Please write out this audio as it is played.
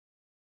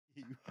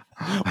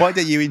Why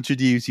don't you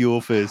introduce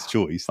your first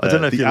choice? I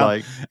don't know if you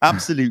like.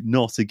 Absolutely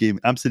not a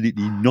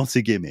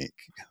gimmick.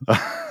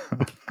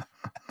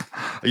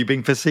 Are you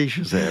being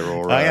facetious here,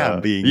 or I am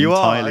being you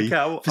entirely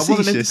are? Okay,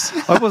 facetious.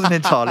 I wasn't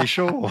entirely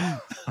sure.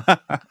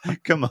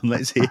 Come on,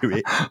 let's hear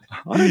it.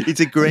 It's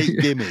a great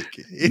gimmick.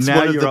 It's Now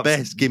one of you're the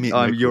best gimmick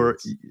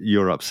records.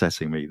 You're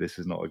upsetting me. This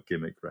is not a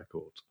gimmick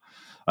record.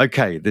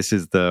 Okay, this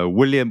is the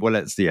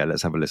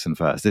let's have a listen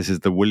first. This is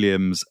the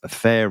Williams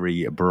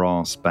Fairy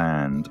Brass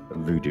Band,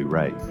 Voodoo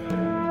Ray.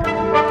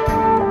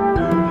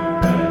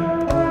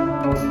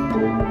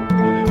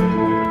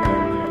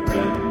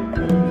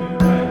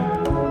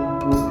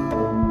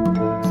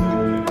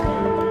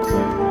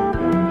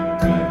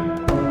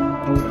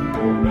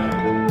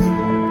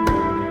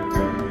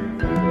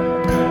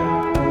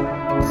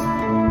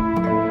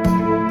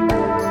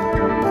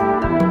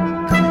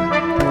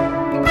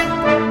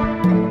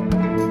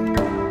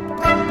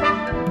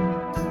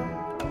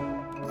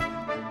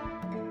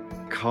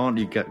 Can't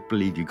you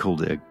believe you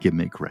called it a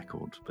gimmick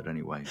record? But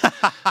anyway.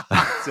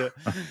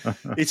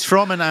 It's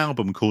from an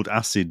album called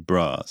Acid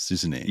Brass,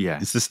 isn't it? Yeah.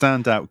 It's the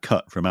standout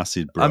cut from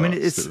Acid Brass. I mean,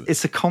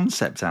 it's a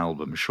concept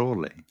album,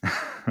 surely.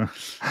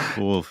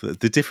 Well,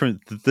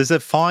 there's a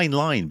fine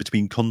line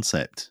between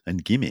concept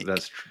and gimmick.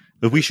 That's true.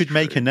 But we should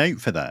make a note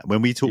for that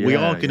when we talk. Yeah, we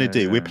are going to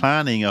do. yeah. We're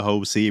planning a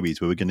whole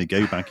series where we're going to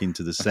go back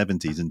into the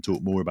 70s and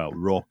talk more about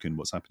rock and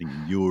what's happening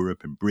in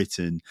Europe and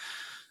Britain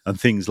and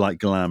things like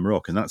glam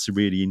rock. And that's a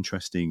really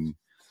interesting,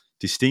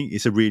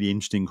 It's a really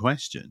interesting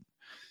question.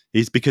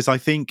 Is because I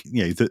think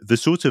the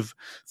sort of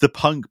the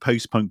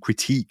post-punk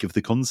critique of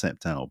the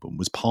concept album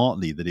was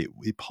partly that it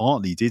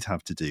partly did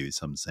have to do in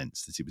some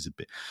sense that it was a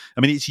bit.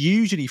 I mean, it's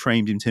usually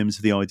framed in terms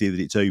of the idea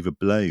that it's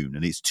overblown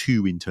and it's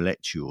too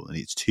intellectual and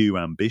it's too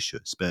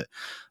ambitious. But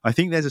I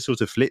think there's a sort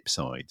of flip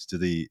side to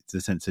the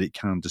sense that it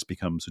can just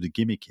become sort of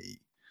gimmicky.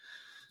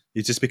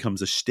 It just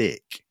becomes a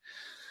shtick.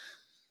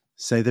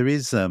 So there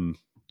is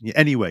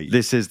anyway.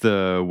 This is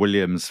the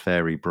Williams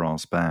Fairy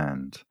Brass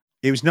Band.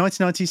 It was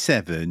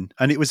 1997,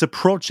 and it was a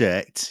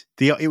project.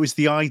 It was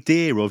the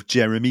idea of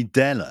Jeremy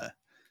Deller.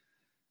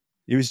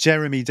 It was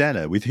Jeremy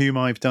Deller, with whom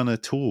I've done a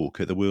talk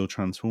at the World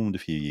Transformed a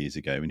few years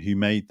ago, and who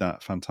made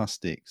that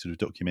fantastic sort of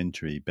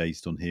documentary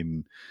based on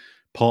him,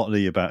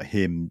 partly about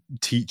him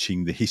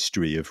teaching the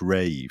history of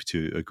rave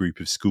to a group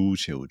of school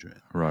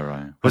children.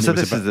 Right. Well, so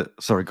this is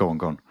sorry, go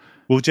on.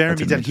 Well,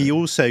 Jeremy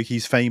Deller,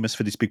 he's famous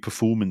for this big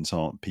performance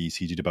art piece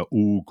he did about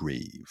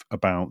Orgreave,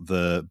 about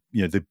the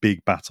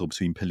big battle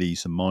between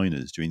police and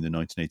miners during the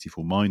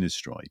 1984 miners'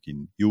 strike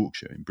in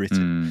Yorkshire in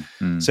Britain.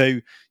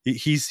 So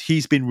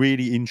he's been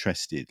really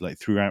interested, like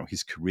throughout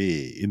his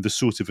career, in the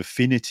sort of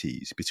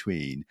affinities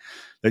between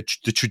the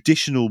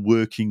traditional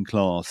working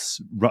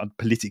class,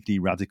 politically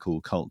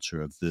radical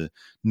culture of the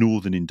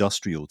northern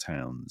industrial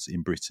towns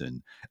in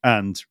Britain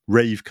and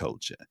rave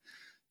culture.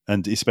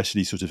 And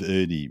especially sort of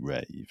early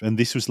rave. And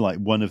this was like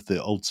one of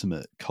the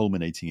ultimate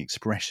culminating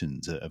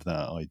expressions of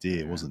that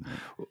idea, wasn't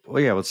it?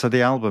 Well, yeah. Well, so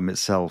the album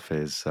itself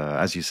is,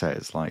 as you say,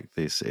 it's like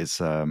this.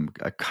 It's a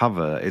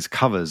cover. It's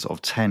covers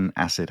of 10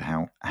 acid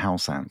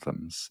house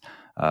anthems.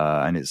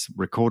 And it's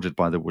recorded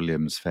by the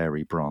Williams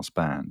Fairy Brass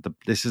Band.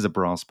 This is a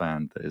brass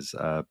band that is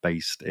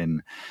based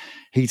in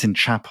Heaton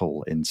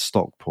Chapel in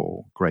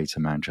Stockport, Greater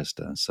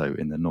Manchester. So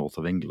in the north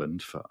of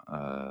England,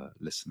 for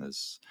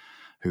listeners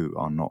who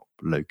are not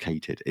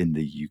located in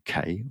the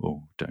UK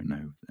or don't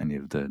know any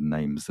of the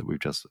names that we've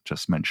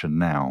just mentioned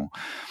now.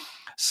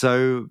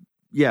 So,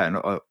 yeah,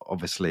 and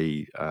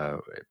obviously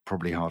it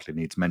probably hardly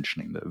needs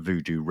mentioning that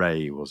Voodoo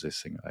Ray was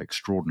this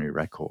extraordinary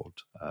record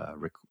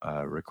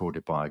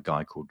recorded by a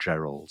guy called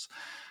Gerald,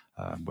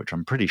 which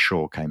I'm pretty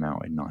sure came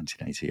out in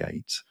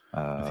 1988.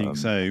 I think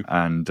so.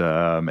 And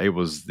it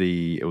was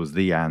the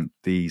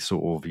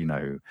sort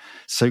of,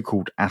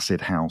 so-called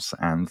acid house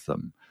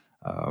anthem.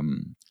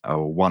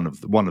 One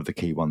of the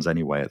key ones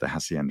anyway at the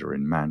Hacienda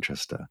in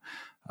Manchester.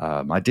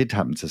 I did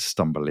happen to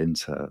stumble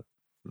into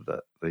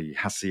the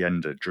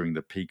Hacienda during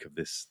the peak of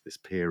this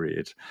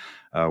period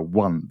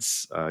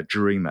once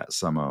during that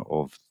summer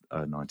of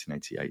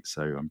 1988.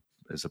 So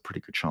there's a pretty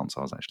good chance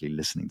I was actually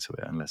listening to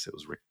it, unless it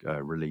was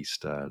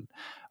released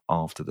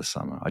after the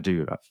summer. I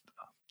do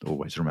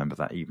always remember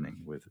that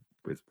evening with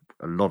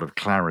a lot of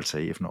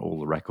clarity, if not all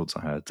the records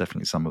I heard,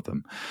 definitely some of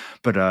them.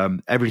 But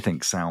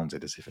everything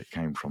sounded as if it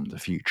came from the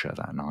future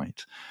that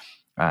night.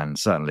 And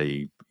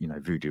certainly,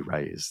 Voodoo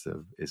Ray is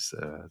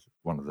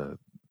one of the,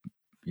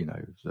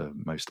 the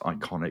most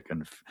iconic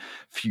and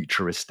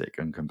futuristic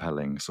and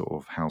compelling sort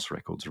of house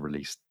records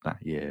released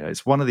that year.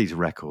 It's one of these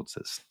records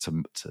that's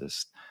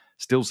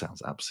still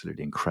sounds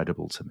absolutely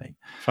incredible to me.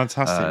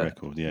 Fantastic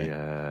record, yeah.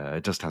 Yeah,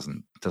 it just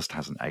hasn't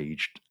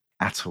aged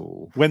at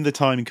all. When the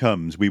time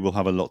comes, we will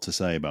have a lot to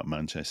say about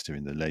Manchester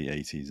in the late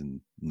 80s and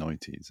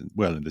 90s, and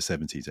in the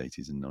 70s,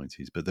 80s and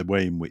 90s. But the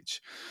way in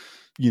which,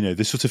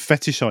 the sort of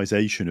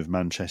fetishization of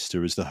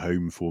Manchester as the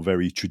home for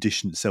very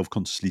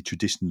self-consciously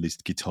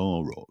traditionalist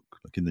guitar rock,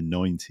 like in the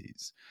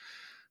 90s,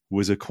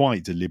 was a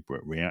quite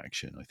deliberate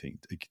reaction, I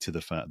think, to the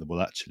fact that,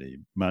 well, actually,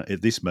 at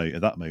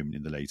that moment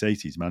in the late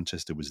 80s,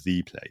 Manchester was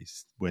the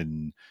place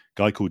when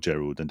Guy Called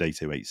Gerald and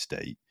 808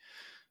 State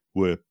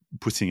were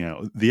putting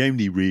out the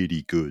only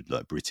really good,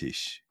 like,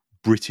 British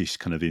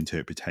kind of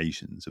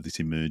interpretations of this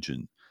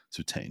emergent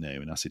sort of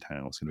techno and acid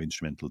house kind of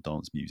instrumental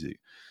dance music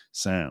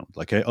sound.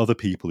 Like, other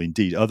people,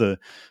 indeed, other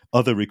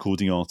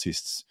recording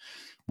artists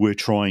were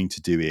trying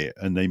to do it,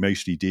 and they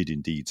mostly did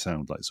indeed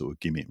sound like sort of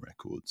gimmick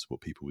records,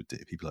 what people would do,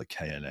 people like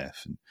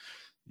KLF and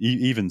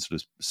even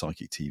sort of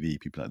Psychic TV,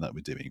 people like that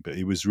were doing. But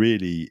it was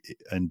really,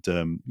 and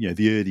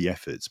the early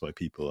efforts by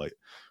people like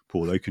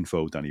Paul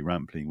Oakenfold, Danny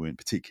Rampling weren't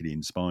particularly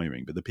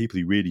inspiring, but the people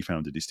who really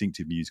found a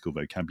distinctive musical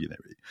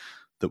vocabulary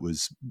that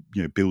was,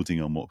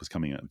 building on what was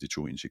coming out of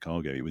Detroit and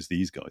Chicago, it was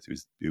these guys.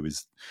 It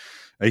was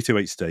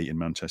 808 State in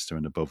Manchester,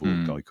 and above all,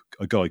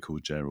 a guy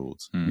called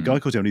Gerald. A guy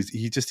called Gerald.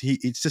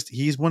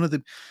 He's one of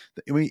the.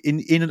 I mean,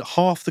 in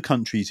half the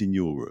countries in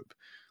Europe,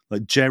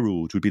 like,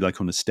 Gerald would be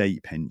like on a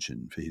state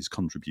pension for his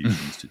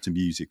contributions to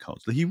music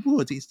culture. He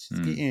would.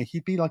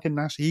 He'd be like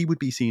he would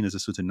be seen as a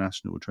sort of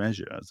national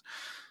treasure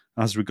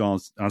as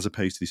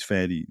opposed to this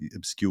fairly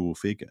obscure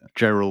figure.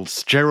 Gerald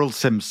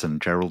Simpson.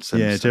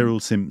 Yeah,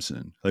 Gerald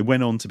Simpson. They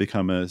went on to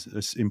become a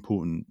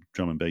important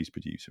drum and bass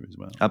producer as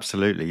well.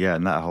 Absolutely, yeah.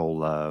 And that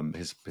whole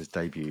his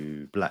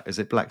debut, Black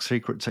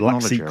Secret Technology.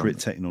 Black Secret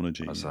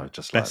Technology.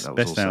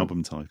 Best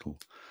album title.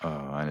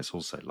 And it's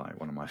also like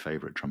one of my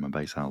favorite drum and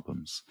bass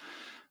albums.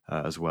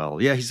 As well,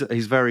 yeah,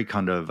 he's very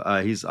kind of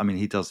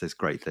he does this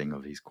great thing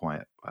of he's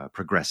quite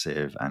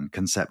progressive and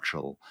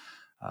conceptual,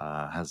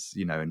 has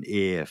an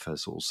ear for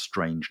sort of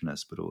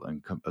strangeness, but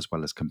as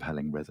well as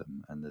compelling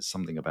rhythm. And there's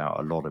something about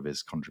a lot of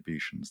his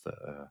contributions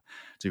that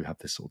do have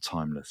this sort of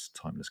timeless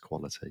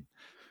quality.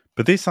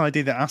 But this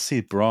idea that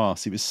acid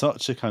brass, it was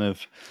such a kind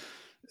of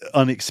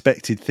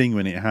unexpected thing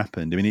when it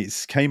happened. I mean,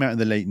 it came out in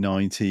the late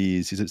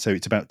 90s, so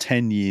it's about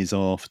 10 years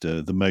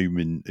after the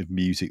moment of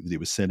music that it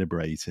was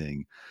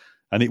celebrating.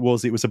 And it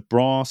was a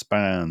brass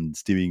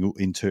band doing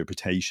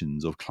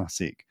interpretations of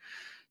classic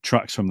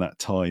tracks from that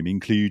time,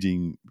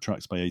 including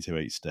tracks by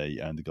 808 State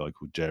and a guy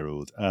called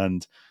Gerald.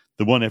 And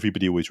the one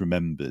everybody always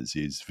remembers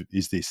is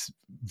this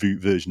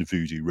version of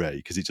Voodoo Ray,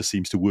 because it just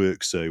seems to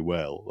work so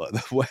well. Like,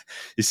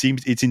 it's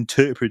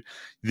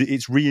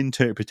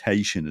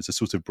reinterpretation as a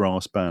sort of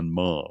brass band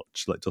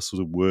march, like, just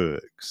sort of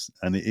works,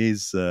 and it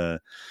is.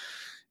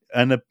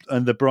 And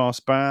the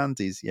brass band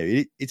is,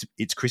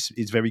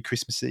 it's very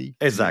Christmassy.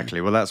 Exactly.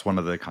 Well, that's one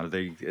of the kind of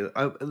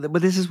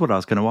but this is what I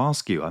was going to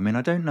ask you. I mean,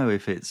 I don't know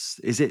if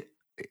is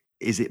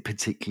it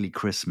particularly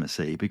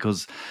Christmassy,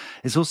 because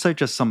it's also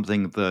just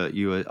something that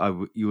I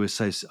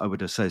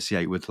would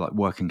associate with, like,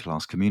 working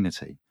class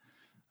community,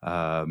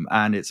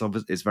 and it's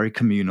very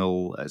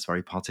communal. It's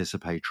very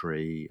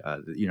participatory.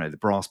 The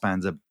brass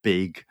bands are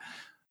big.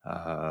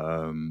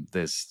 They're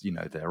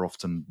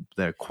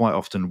quite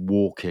often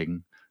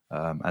walking.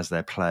 As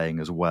they're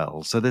playing as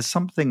well. So there's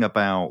something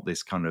about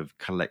this kind of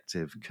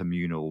collective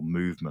communal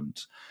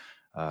movement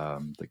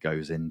that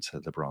goes into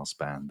the brass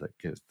band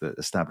that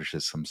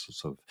establishes some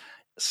sort of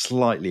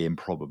slightly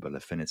improbable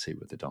affinity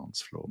with the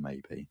dance floor,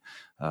 maybe.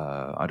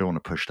 I don't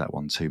want to push that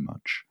one too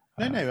much.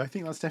 No, I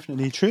think that's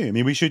definitely true. I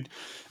mean, we should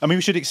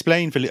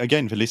explain for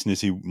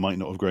listeners who might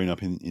not have grown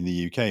up in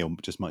the UK or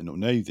just might not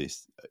know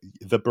this,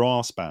 the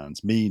brass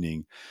bands,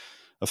 meaning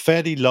a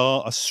fairly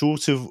large, a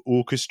sort of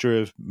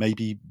orchestra of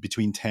maybe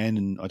between 10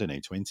 and,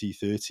 20,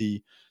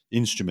 30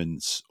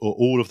 instruments, or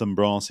all of them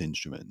brass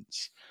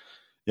instruments,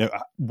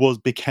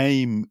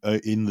 became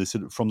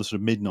from the sort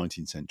of mid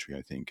 19th century,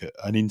 I think,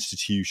 an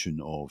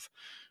institution of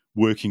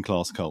working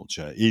class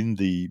culture in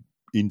the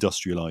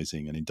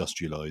industrializing and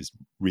industrialized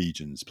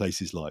regions,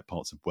 places like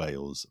parts of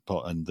Wales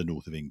and the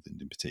north of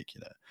England in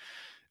particular.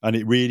 And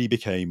it really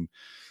became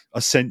a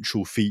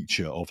central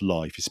feature of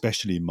life,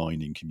 especially in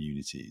mining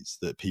communities,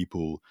 that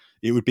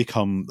it would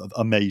become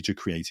a major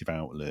creative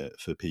outlet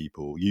for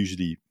people,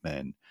 usually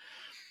men,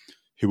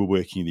 who were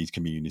working in these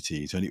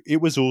communities. And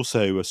it was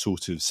also a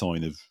sort of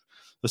sign of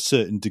a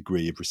certain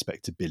degree of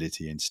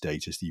respectability and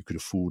status, that you could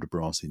afford a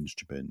brass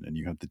instrument and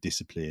you had the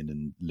discipline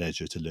and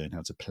leisure to learn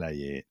how to play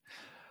it.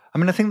 I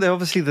mean, I think that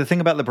obviously the thing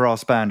about the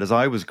brass band as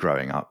I was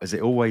growing up is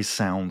it always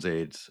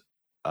sounded sort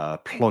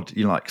of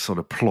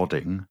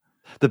plodding.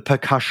 The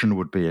percussion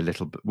would be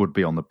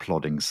on the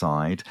plodding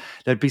side.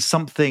 There'd be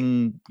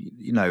something,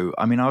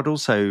 I mean, I would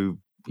also,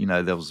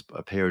 there was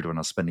a period when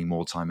I was spending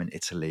more time in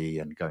Italy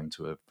and going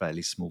to a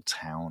fairly small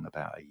town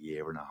about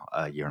an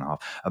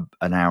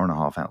hour and a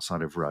half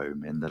outside of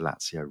Rome in the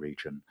Lazio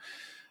region,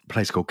 a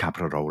place called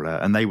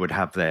Caprarola, and they would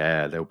have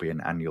there'll be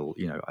an annual,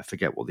 I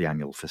forget what the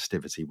annual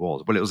festivity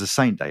was. Well, it was a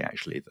saint day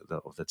actually that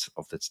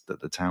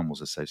the town was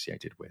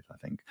associated with, I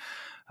think,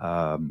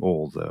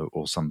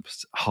 or some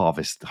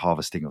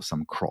harvesting of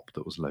some crop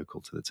that was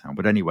local to the town.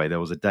 But anyway, there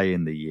was a day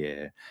in the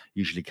year,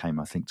 usually came,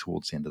 I think,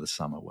 towards the end of the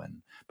summer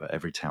but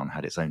every town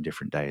had its own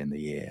different day in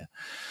the year,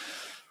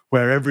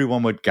 where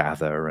everyone would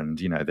gather and,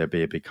 there'd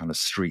be a big kind of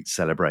street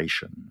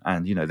celebration.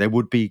 And, there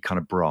would be kind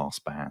of brass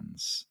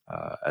bands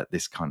at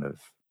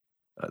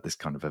at this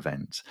kind of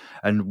event,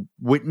 and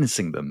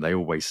witnessing them, they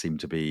always seemed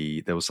to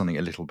be, there was something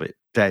a little bit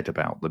dead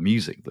about the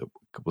music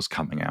that was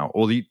coming out,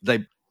 or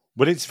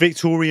Well, it's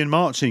Victorian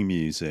marching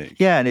music.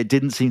 yeah, and it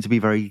didn't seem to be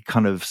very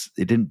kind of,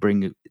 they didn't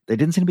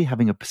seem to be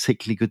having a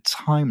particularly good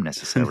time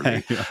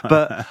necessarily.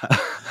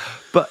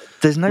 But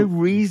there's no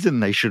reason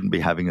they shouldn't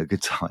be having a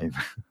good time.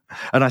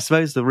 And I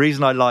suppose the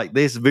reason I like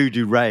this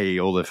Voodoo Ray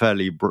or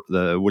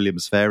the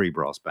Williams Fairy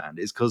Brass Band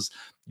is because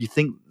I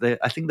think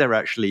they're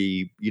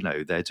actually,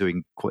 they're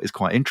doing it's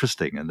quite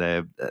interesting, and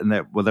they're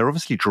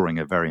obviously drawing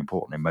a very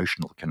important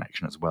emotional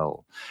connection as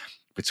well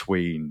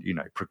between,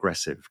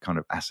 progressive kind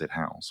of acid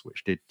house,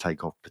 which did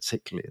take off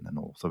particularly in the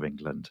north of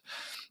England,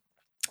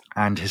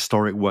 and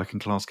historic working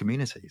class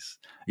communities.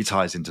 It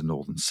ties into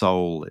Northern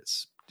Soul.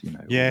 It's,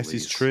 yes,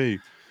 it's true.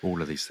 All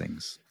of these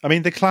things. I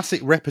mean, the classic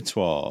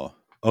repertoire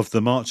of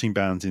the marching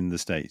bands in the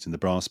States and the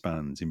brass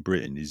bands in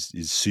Britain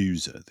is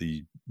Sousa,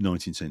 the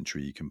 19th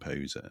century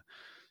composer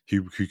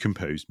who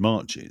composed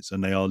marches,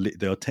 and they are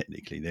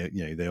technically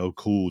they are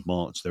called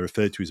march. They're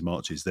referred to as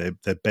marches.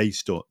 They're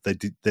based on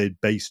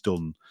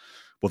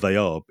they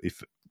are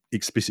if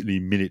explicitly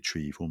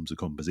military forms of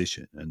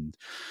composition, and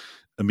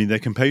I mean they're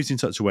composed in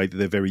such a way that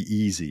they're very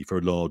easy for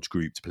a large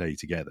group to play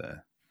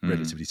together.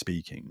 Relatively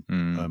speaking,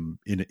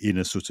 in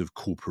a sort of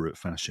corporate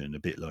fashion, a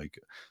bit like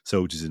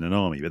soldiers in an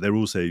army, but they're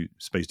also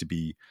supposed to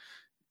be,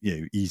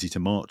 easy to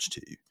march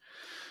to,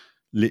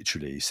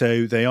 literally.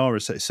 So they are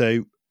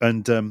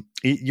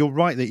you're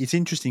right that it's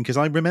interesting because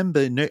I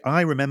remember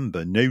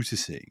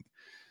noticing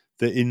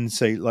that in,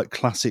 say, like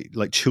classic,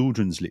 like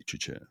children's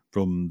literature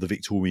from the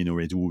Victorian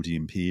or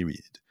Edwardian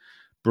period,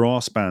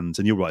 brass bands,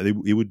 and you're right,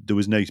 there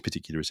was no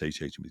particular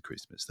association with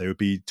Christmas. They would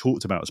be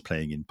talked about as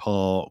playing in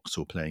parks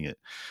or playing at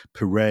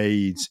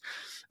parades,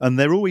 and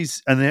they're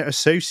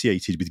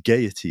associated with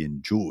gaiety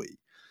and joy.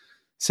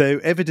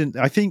 So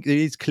I think it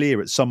is clear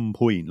at some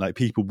point, like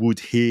people would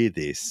hear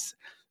this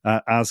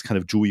as kind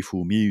of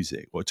joyful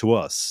music, or to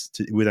us,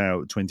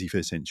 without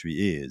 21st century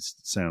ears,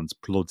 sounds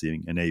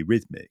plodding and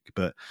arrhythmic.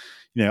 But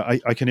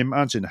I can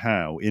imagine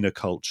how in a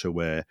culture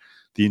where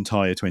the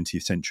entire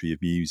 20th century of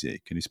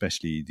music, and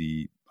especially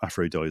the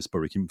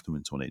Afro-diasporic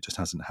influence on it, just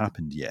hasn't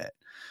happened yet,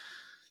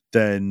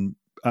 then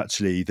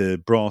actually the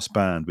brass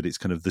band with its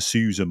kind of the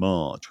Sousa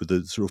march with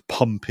the sort of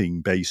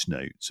pumping bass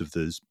notes of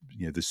the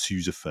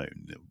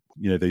sousaphone,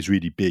 those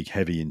really big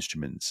heavy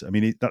instruments. I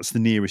mean, that's the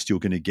nearest you're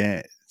going to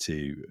get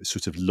to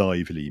sort of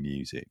lively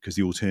music, because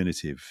the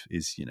alternative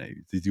is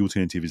the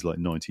alternative is like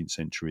 19th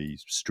century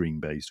string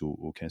based or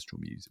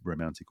orchestral music,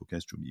 romantic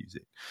orchestral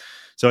music.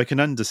 So I can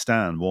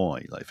understand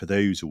why, like for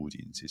those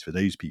audiences, for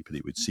those people,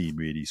 it would seem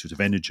really sort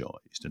of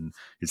energized, and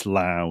it's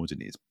loud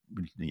and it's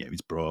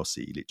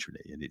brassy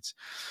literally,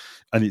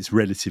 and it's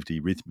relatively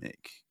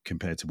rhythmic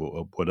compared to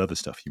what other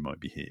stuff you might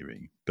be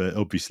hearing. But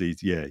obviously,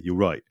 yeah, you're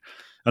right.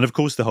 And of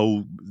course,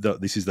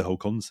 this is the whole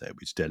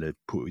concept which Deller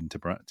put into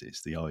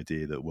practice, the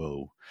idea that,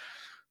 well,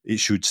 it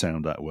should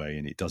sound that way,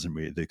 and it doesn't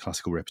really, the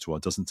classical repertoire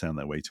doesn't sound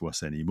that way to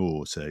us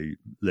anymore. So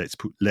let's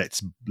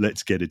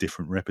get a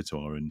different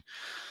repertoire and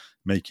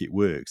make it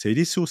work. So it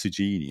is sort of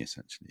genius,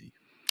 actually.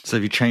 So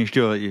have you changed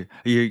are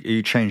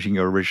you changing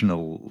your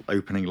original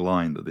opening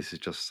line that this is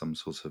just some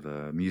sort of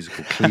a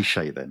musical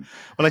cliche then?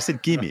 Well, I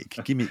said gimmick.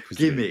 Gimmick was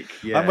there's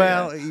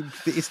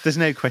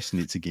no question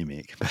it's a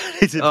gimmick. But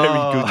it's a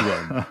very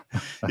good one.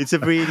 It's a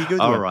really good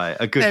one. All right,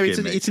 a good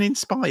gimmick. It's an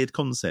inspired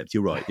concept.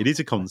 You're right. It is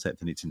a concept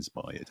and it's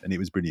inspired, and it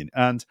was brilliant.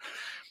 And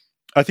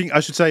I think I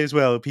should say as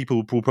well, people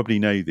will probably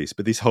know this,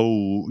 but this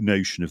whole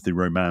notion of the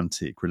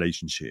romantic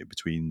relationship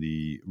between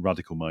the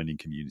radical mining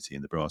community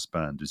and the brass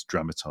band was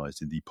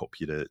dramatised in the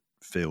popular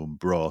film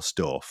Brassed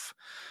Off,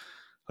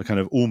 a kind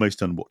of almost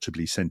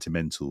unwatchably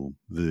sentimental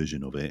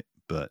version of it.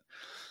 But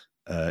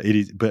it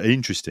is, but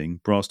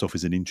interesting. Brassed Off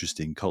is an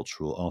interesting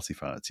cultural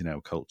artifact in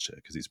our culture,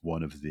 because it's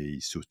one of the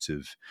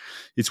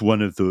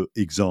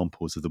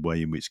examples of the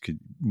way in which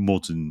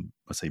modern,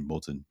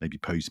 maybe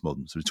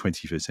postmodern, sort of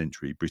 21st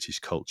century British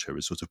culture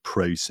has sort of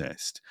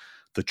processed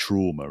the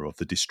trauma of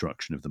the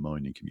destruction of the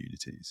mining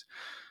communities.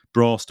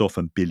 Brassed Off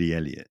and Billy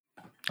Elliot.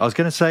 I was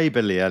going to say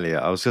Billy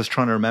Elliot. I was just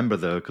trying to remember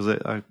I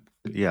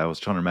was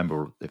trying to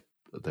remember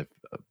the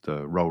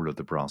role of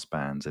the brass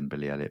bands in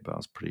Billy Elliot, but I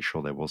was pretty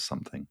sure there was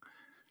something.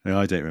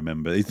 I don't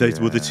remember. Those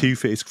were the two.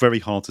 It's very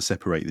hard to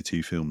separate the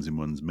two films in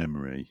one's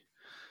memory,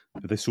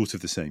 but they're sort of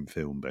the same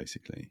film,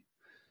 basically.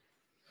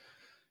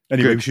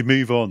 Anyway, Good. We should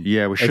move on.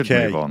 Yeah, we should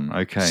move on.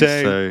 Okay,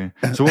 so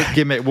what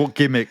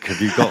gimmick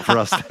have you got for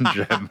us then,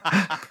 Jem?